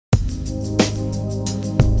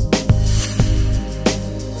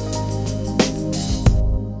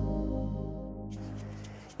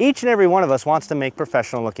Each and every one of us wants to make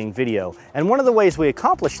professional looking video, and one of the ways we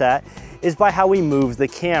accomplish that is by how we move the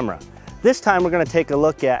camera. This time we're going to take a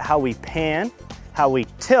look at how we pan, how we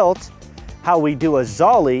tilt, how we do a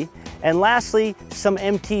zollie, and lastly, some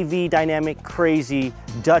MTV dynamic crazy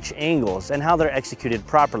Dutch angles and how they're executed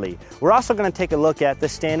properly. We're also going to take a look at the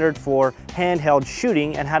standard for handheld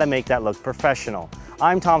shooting and how to make that look professional.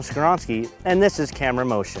 I'm Tom Skoronsky, and this is Camera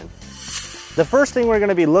Motion. The first thing we're going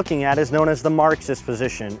to be looking at is known as the Marxist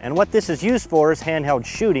position, and what this is used for is handheld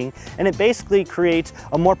shooting, and it basically creates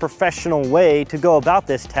a more professional way to go about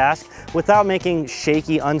this task without making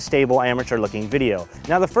shaky, unstable, amateur-looking video.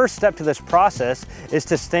 Now, the first step to this process is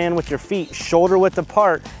to stand with your feet shoulder width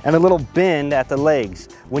apart and a little bend at the legs.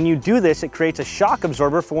 When you do this, it creates a shock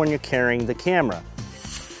absorber for when you're carrying the camera.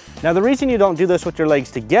 Now, the reason you don't do this with your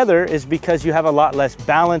legs together is because you have a lot less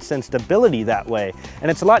balance and stability that way,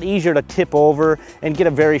 and it's a lot easier to tip over and get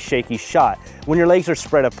a very shaky shot. When your legs are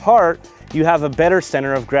spread apart, you have a better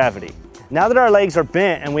center of gravity. Now that our legs are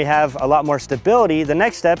bent and we have a lot more stability, the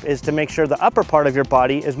next step is to make sure the upper part of your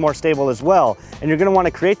body is more stable as well. And you're gonna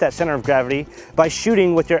wanna create that center of gravity by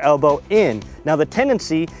shooting with your elbow in. Now, the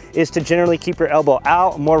tendency is to generally keep your elbow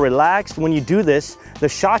out, more relaxed. When you do this, the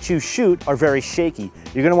shots you shoot are very shaky.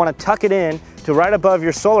 You're gonna wanna tuck it in to right above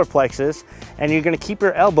your solar plexus, and you're gonna keep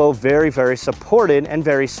your elbow very, very supported and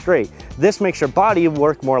very straight. This makes your body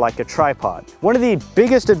work more like a tripod. One of the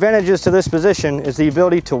biggest advantages to this position is the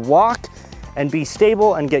ability to walk and be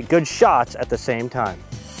stable and get good shots at the same time.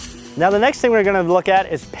 Now, the next thing we're gonna look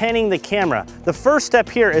at is panning the camera. The first step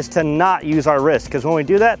here is to not use our wrist, because when we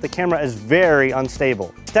do that, the camera is very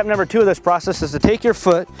unstable. Step number 2 of this process is to take your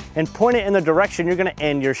foot and point it in the direction you're gonna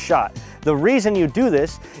end your shot. The reason you do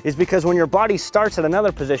this is because when your body starts at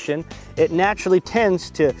another position, it naturally tends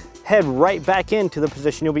to head right back into the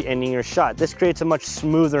position you'll be ending your shot. This creates a much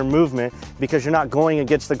smoother movement because you're not going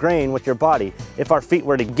against the grain with your body. If our feet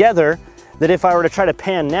were together, that if I were to try to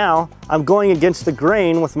pan now, I'm going against the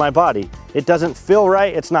grain with my body. It doesn't feel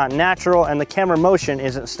right, it's not natural, and the camera motion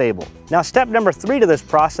isn't stable. Now, step number 3 to this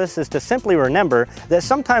process is to simply remember that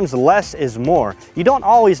sometimes less is more. You don't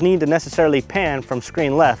always need to necessarily pan from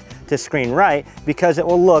screen left to screen right because it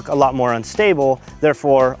will look a lot more unstable,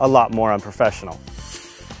 therefore a lot more unprofessional.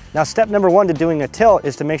 Now, step number 1 to doing a tilt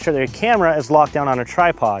is to make sure that your camera is locked down on a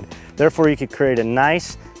tripod. Therefore, you could create a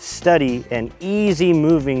nice, steady, and easy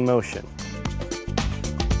moving motion.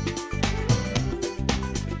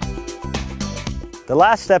 The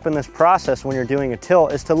last step in this process when you're doing a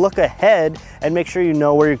tilt is to look ahead and make sure you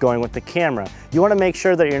know where you're going with the camera. You want to make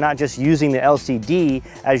sure that you're not just using the LCD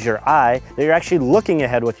as your eye, that you're actually looking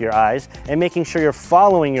ahead with your eyes and making sure you're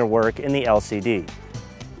following your work in the LCD.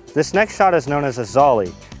 This next shot is known as a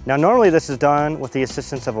zollie. Now, normally this is done with the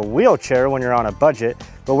assistance of a wheelchair when you're on a budget,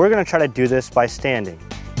 but we're going to try to do this by standing.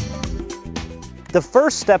 The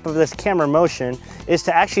first step of this camera motion is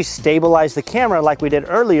to actually stabilize the camera like we did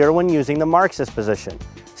earlier when using the Marxist position.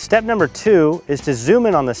 Step number 2 is to zoom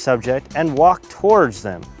in on the subject and walk towards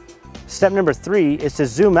them. Step number 3 is to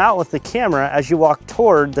zoom out with the camera as you walk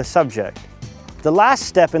toward the subject. The last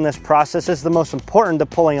step in this process is the most important to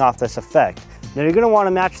pulling off this effect. Now, you're going to want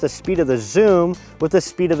to match the speed of the zoom with the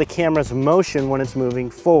speed of the camera's motion when it's moving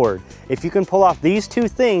forward. If you can pull off these 2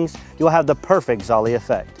 things, you'll have the perfect zollie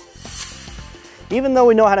effect. Even though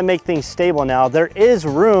we know how to make things stable now, there is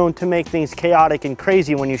room to make things chaotic and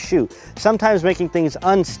crazy when you shoot. Sometimes making things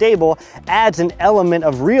unstable adds an element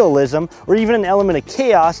of realism or even an element of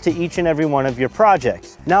chaos to each and every one of your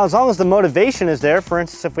projects. Now, as long as the motivation is there, for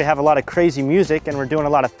instance, if we have a lot of crazy music and we're doing a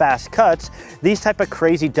lot of fast cuts, these type of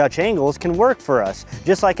crazy Dutch angles can work for us,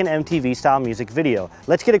 just like an MTV style music video.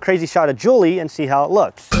 Let's get a crazy shot of Julie and see how it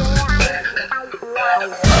looks.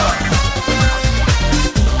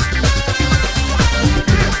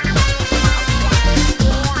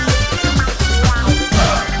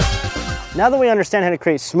 Now that we understand how to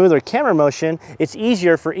create smoother camera motion, it's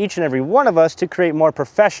easier for each and every one of us to create more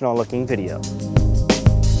professional looking videos.